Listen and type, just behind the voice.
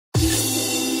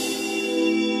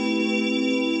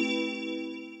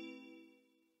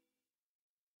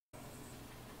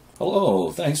Hello,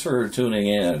 thanks for tuning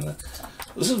in.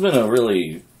 This has been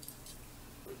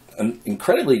an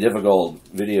incredibly difficult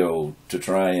video to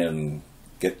try and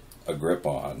get a grip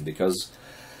on because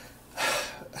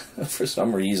for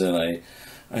some reason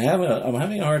I'm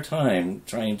having a hard time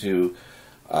trying to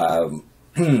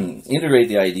integrate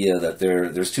the idea that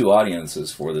there's two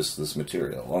audiences for this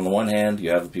material. On the one hand, you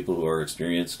have the people who are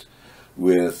experienced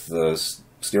with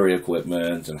stereo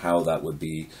equipment and how that would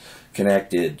be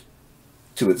connected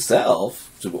to itself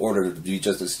in order to be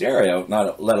just a stereo,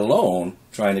 not let alone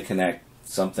trying to connect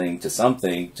something to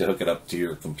hook it up to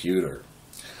your computer.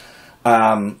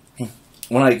 When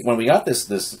we got this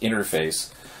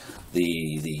interface,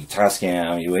 the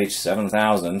Tascam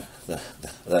UH-7000,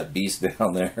 that beast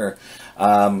down there,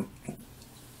 I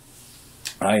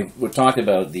would talk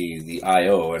about the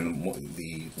I/O and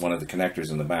one of the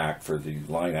connectors in the back for the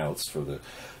line outs to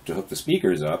hook the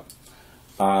speakers up.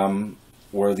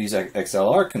 Were these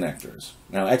XLR connectors.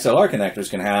 Now, XLR connectors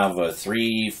can have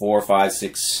 3, 4, 5,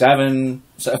 6, 7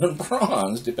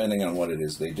 prongs, depending on what it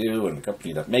is they do and the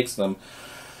company that makes them.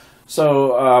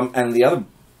 So, and the other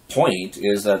point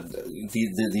is that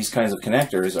these kinds of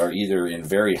connectors are either in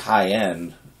very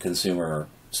high-end consumer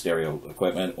stereo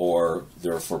equipment or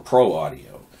they're for pro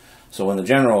audio. So in the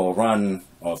general run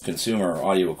of consumer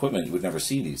audio equipment, you would never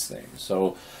see these things.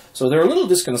 So they're a little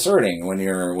disconcerting when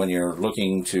you're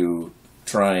looking to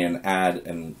try and add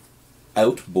an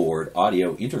outboard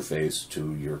audio interface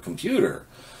to your computer.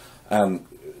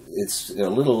 It's a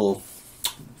little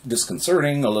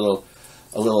disconcerting, a little,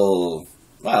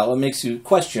 well, it makes you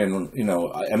question,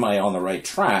 am I on the right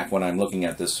track when I'm looking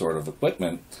at this sort of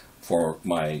equipment for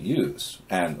my use?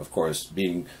 And of course,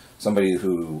 being somebody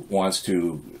who wants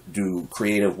to do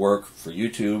creative work for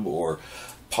YouTube or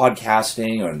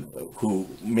podcasting and who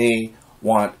may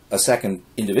want a second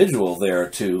individual there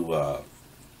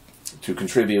to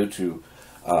contribute, to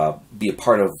be a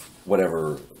part of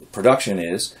whatever production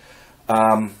is,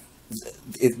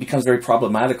 it becomes very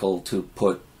problematical to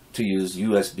use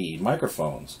USB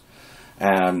microphones.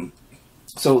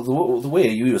 So the way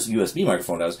a USB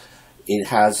microphone does, it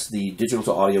has the digital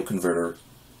to audio converter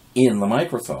in the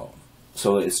microphone.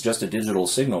 So it's just a digital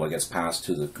signal that gets passed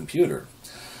to the computer.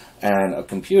 And a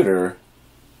computer,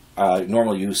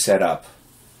 normally you set up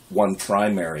one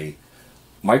primary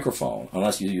microphone,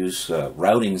 unless you use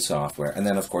routing software. And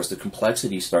then, of course, the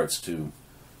complexity starts to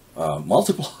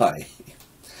multiply.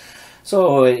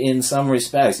 So in some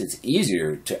respects, it's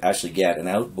easier to actually get an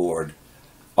outboard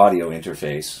audio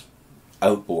interface,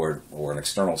 outboard or an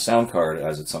external sound card,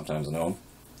 as it's sometimes known.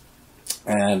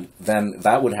 And then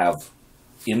that would have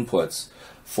inputs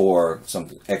for some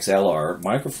XLR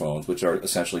microphones, which are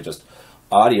essentially just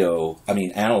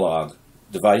analog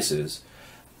devices.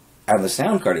 And the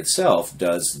sound card itself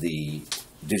does the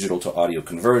digital to audio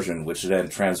conversion, which then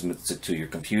transmits it to your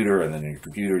computer, and then in your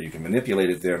computer you can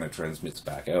manipulate it there and it transmits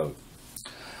back out.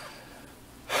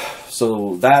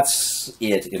 So that's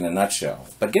it in a nutshell.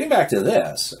 But getting back to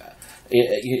this,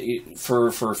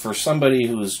 for somebody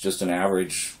who's just an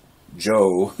average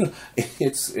Joe,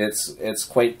 it's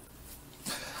quite,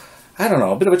 I don't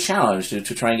know, a bit of a challenge to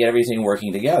try and get everything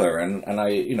working together. And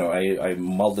I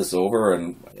mulled this over,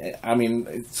 and I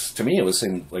mean, to me it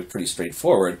seemed like pretty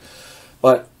straightforward.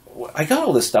 But I got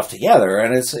all this stuff together,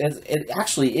 and it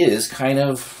actually is kind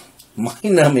of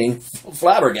mind-numbing,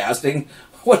 flabbergasting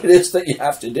what it is that you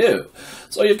have to do.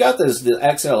 So you've got the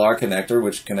XLR connector,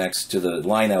 which connects to the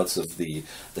line outs of the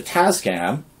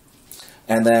Tascam,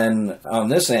 and then on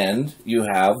this end you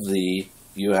have the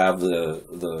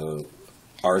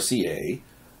RCA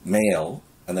male,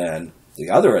 and then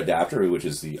the other adapter, which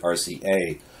is the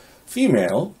RCA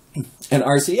female. And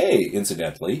RCA,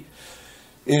 incidentally,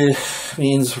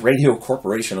 means Radio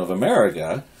Corporation of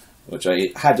America, which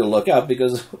I had to look up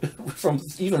because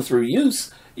even through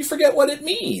use, you forget what it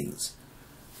means.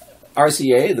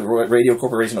 RCA, the Radio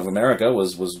Corporation of America,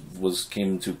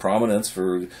 came to prominence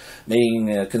for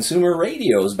making consumer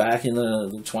radios back in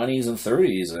the 20s and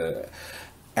 30s.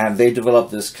 And they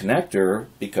developed this connector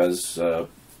because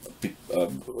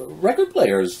record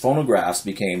players, phonographs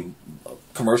became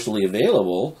commercially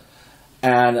available.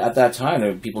 And at that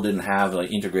time, people didn't have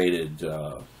integrated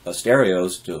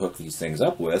stereos to hook these things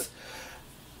up with.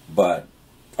 But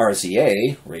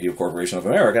RCA, Radio Corporation of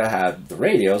America, had the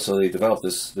radio, so they developed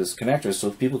this connector so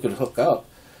people could hook up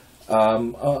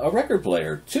a record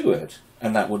player to it.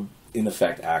 And that would, in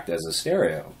effect, act as a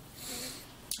stereo.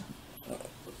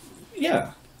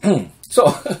 Yeah. So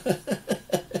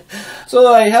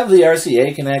I have the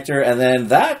RCA connector, and then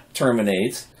that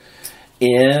terminates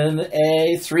in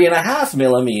a 3.5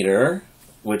 millimeter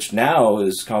which now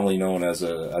is commonly known as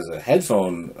a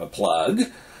headphone plug,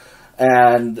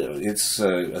 and it's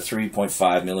a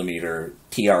 3.5 millimeter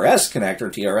TRS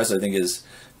connector. TRS, I think, is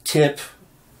tip,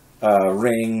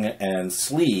 ring, and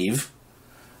sleeve,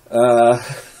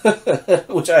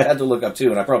 which I had to look up too,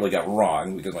 and I probably got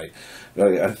wrong because I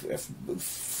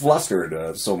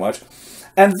flustered so much.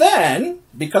 And then,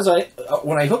 because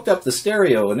when I hooked up the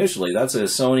stereo initially, that's a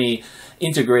Sony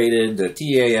integrated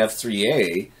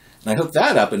TAF3A, and I hooked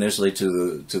that up initially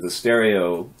to the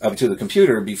stereo, to the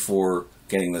computer before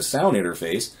getting the sound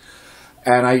interface,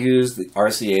 and I used the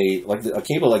RCA, like a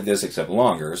cable like this except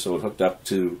longer, so it hooked up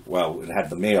to, well, it had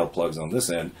the male plugs on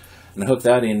this end, and I hooked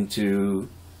that into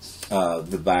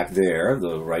the back there,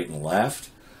 the right and left,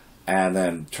 and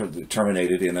then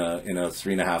terminated in a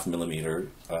 3.5 millimeter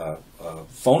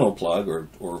phono plug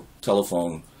or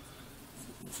telephone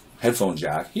headphone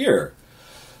jack here.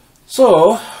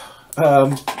 So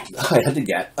I had to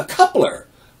get a coupler,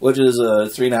 which is a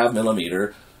 3.5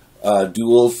 millimeter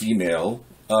dual female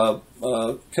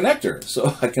connector.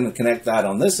 So I can connect that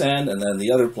on this end, and then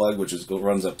the other plug, which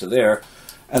runs up to there,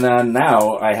 and then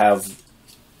now I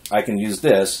can use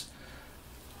this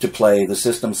to play the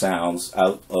system sounds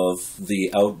out of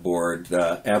the outboard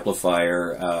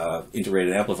amplifier,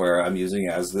 integrated amplifier I'm using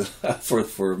as the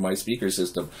for my speaker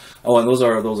system. Oh, and those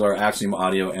are Axiom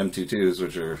Audio M22s,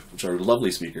 which are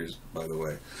lovely speakers, by the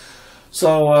way.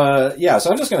 So yeah, so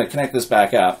I'm just going to connect this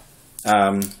back up.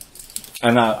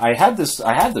 And I had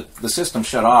the system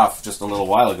shut off just a little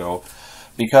while ago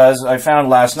because I found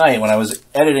last night when I was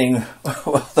editing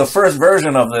the first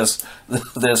version of this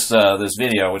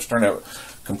video, which turned out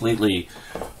completely,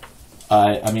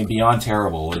 I mean, beyond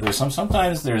terrible. There's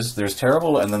sometimes there's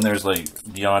terrible, and then there's like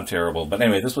beyond terrible. But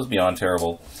anyway, this was beyond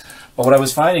terrible. But what I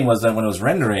was finding was that when it was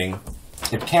rendering,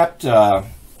 it kept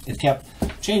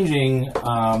changing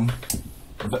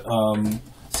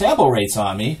sample rates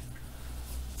on me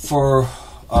for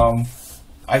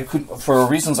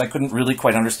reasons I couldn't really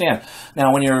quite understand.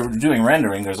 Now, when you're doing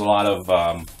rendering, there's a lot of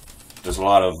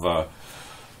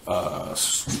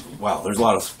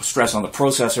stress on the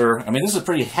processor. I mean, this is a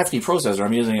pretty hefty processor.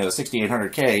 I'm using a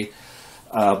 6800K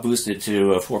boosted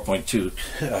to 4.2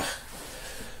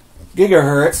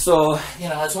 gigahertz. So, you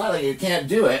know, it's not like you can't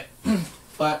do it.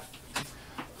 But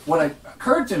what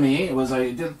occurred to me was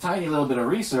I did a tiny little bit of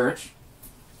research.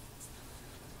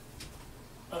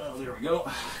 Oh, there we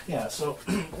go. Yeah, so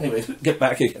anyway, get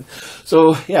back again.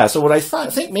 So, yeah, so what I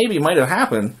think maybe might have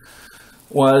happened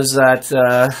was that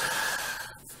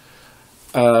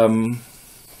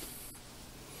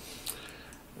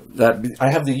that I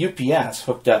have the UPS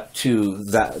hooked up to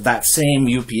that same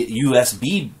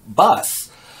USB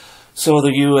bus. So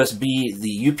the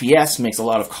UPS makes a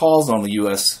lot of calls on the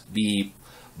USB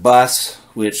bus,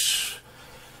 which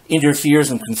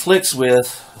interferes and conflicts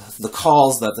with the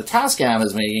calls that the Tascam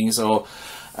is making. So,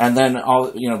 and then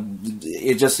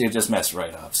it just messed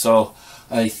right up. So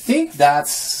I think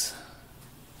that's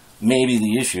maybe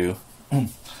the issue,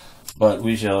 but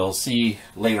we shall see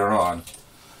later on.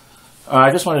 I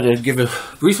just wanted to give a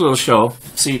brief little show.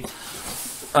 See,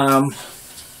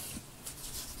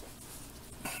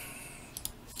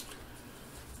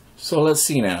 so let's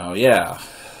see now. Yeah.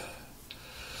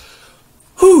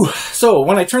 Whew. So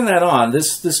when I turned that on,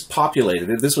 this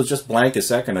populated. This was just blank a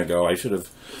second ago. I should have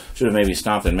maybe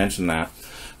stopped and mentioned that.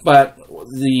 But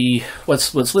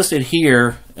what's listed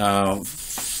here,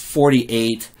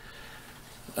 48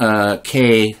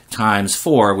 K times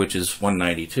 4, which is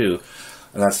 192,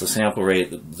 and that's the sample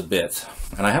rate, the bits.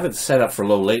 And I have it set up for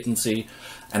low latency,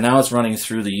 and now it's running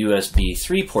through the USB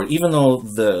 3 port, even though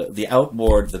the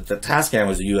outboard, the Tascam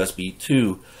was a USB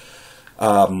 2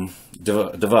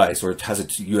 device, or it has a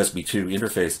USB 2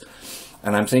 interface,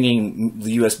 and I'm thinking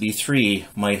the USB 3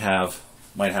 might have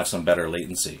some better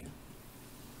latency.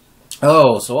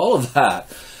 Oh, so all of that.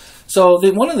 So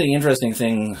one of the interesting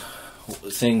things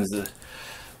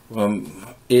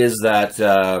is that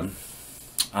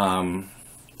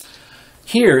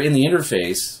here in the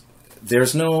interface,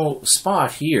 there's no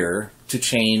spot here to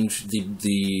change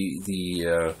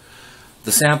the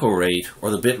sample rate or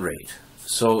the bit rate.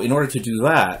 So in order to do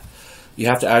that, you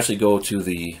have to actually go to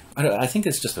I think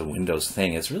it's just a Windows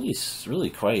thing. It's really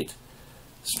quite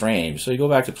strange. So you go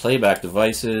back to Playback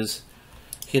Devices,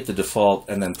 hit the default,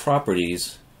 and then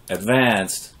Properties,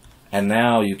 Advanced, and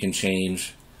now you can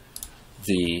change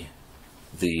the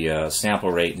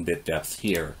sample rate and bit depth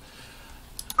here.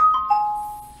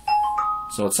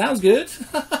 So it sounds good.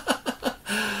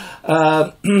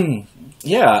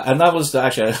 Yeah, and that was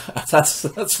actually that's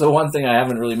the one thing I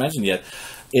haven't really mentioned yet,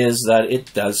 is that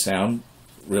it does sound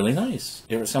really nice.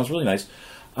 It sounds really nice.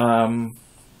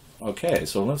 Okay,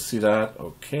 so let's see that.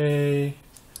 Okay.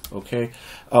 Okay.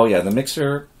 Oh yeah, the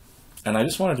mixer. And I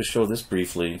just wanted to show this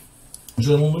briefly.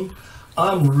 Gentlemen,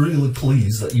 I'm really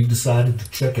pleased that you decided to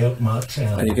check out my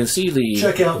channel. And you can see the...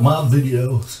 Check out my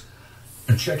videos.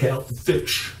 And check out the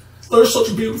fish. They're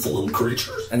such beautiful little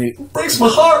creatures. And it breaks my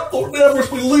heart, Lord Never,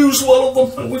 we lose one of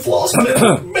them. And we've lost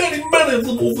many of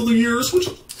them over the years.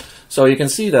 So you can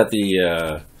see that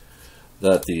the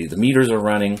meters are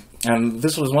running. And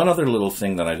this was one other little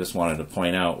thing that I just wanted to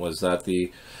point out, was that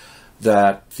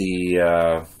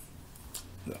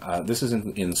this is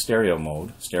in stereo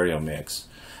mode, stereo mix.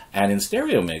 And in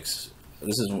stereo mix,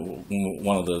 this is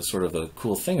one of the sort of the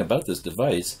cool thing about this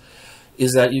device,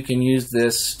 is that you can use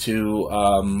this to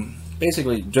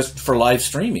basically just for live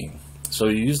streaming. So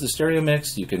you use the stereo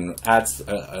mix, you can add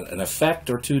an effect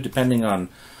or two depending on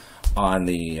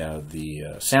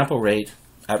the sample rate.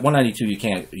 At 192 you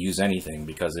can't use anything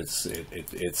because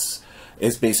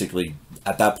it's basically,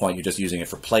 at that point you're just using it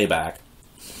for playback.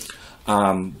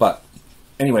 But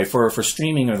anyway, for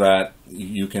streaming or that,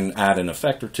 you can add an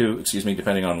effect or two, excuse me,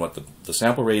 depending on what the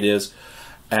sample rate is.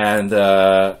 And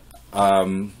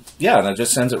yeah, and it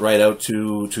just sends it right out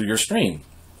to your stream,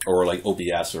 or like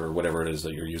OBS or whatever it is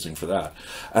that you're using for that.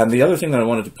 And the other thing that I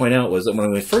wanted to point out was that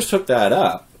when we first hooked that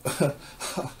up, I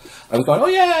was going, oh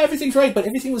yeah, everything's right, but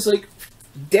everything was like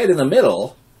dead in the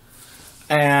middle.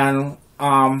 And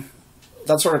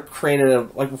that sort of created a,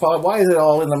 like, why is it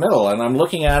all in the middle? And I'm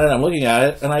looking at it, and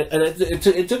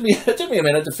it took me a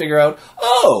minute to figure out,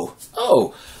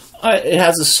 it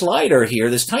has a slider here,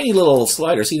 this tiny little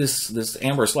slider. See this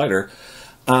amber slider,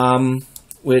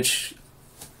 which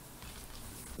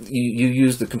you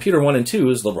use the computer 1 and 2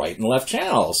 as the right and left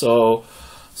channel. So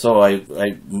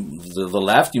the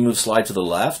left, you slide to the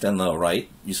left, and the right,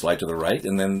 you slide to the right,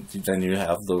 and then you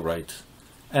have the right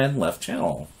and left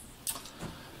channel.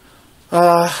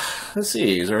 Let's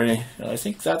see, is there any, I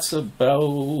think that's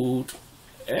about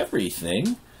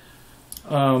everything.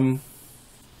 Was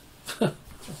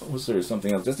there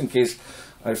something else, just in case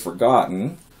I've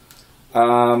forgotten?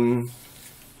 Yeah,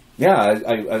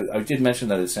 I did mention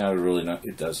that it sounded really nice.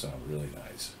 It does sound really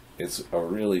nice. It's a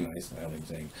really nice sounding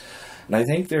thing. And I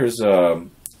think there's,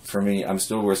 for me,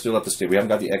 we're still at the stage, we haven't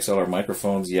got the XLR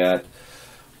microphones yet.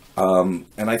 And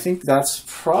I think that's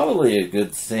probably a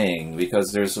good thing,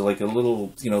 because there's like a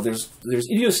little, there's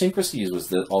idiosyncrasies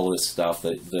with all of this stuff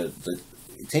that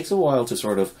it takes a while to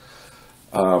sort of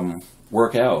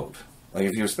work out. Like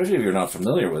especially if you're not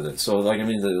familiar with it. So like, I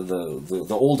mean, the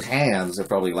old hands are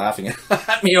probably laughing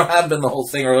at me, or have been the whole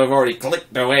thing, or they've already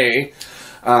clicked away.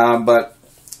 But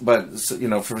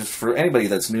for anybody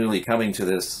that's newly coming to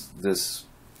this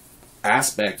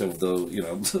aspect of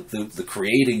the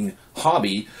creating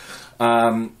hobby,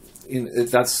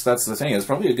 that's the thing. It's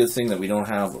probably a good thing that we don't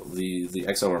have the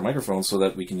XLR microphone, so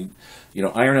that we can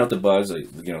iron out the bugs,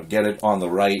 get it on the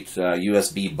right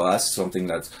USB bus, something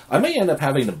that's, I may end up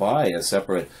having to buy a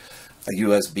separate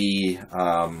USB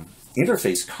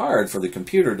interface card for the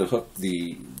computer to hook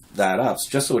that up,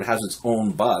 just so it has its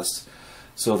own bus,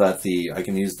 so that I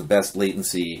can use the best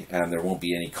latency and there won't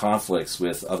be any conflicts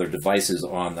with other devices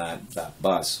on that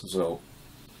bus. So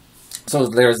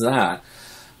there's that.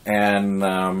 And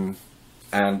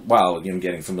wow,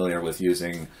 getting familiar with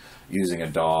using a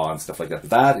DAW and stuff like that.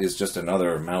 That is just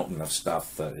another mountain of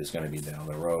stuff that is going to be down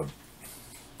the road.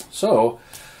 So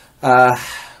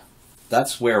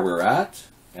that's where we're at.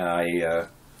 I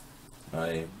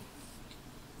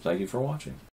thank you for watching.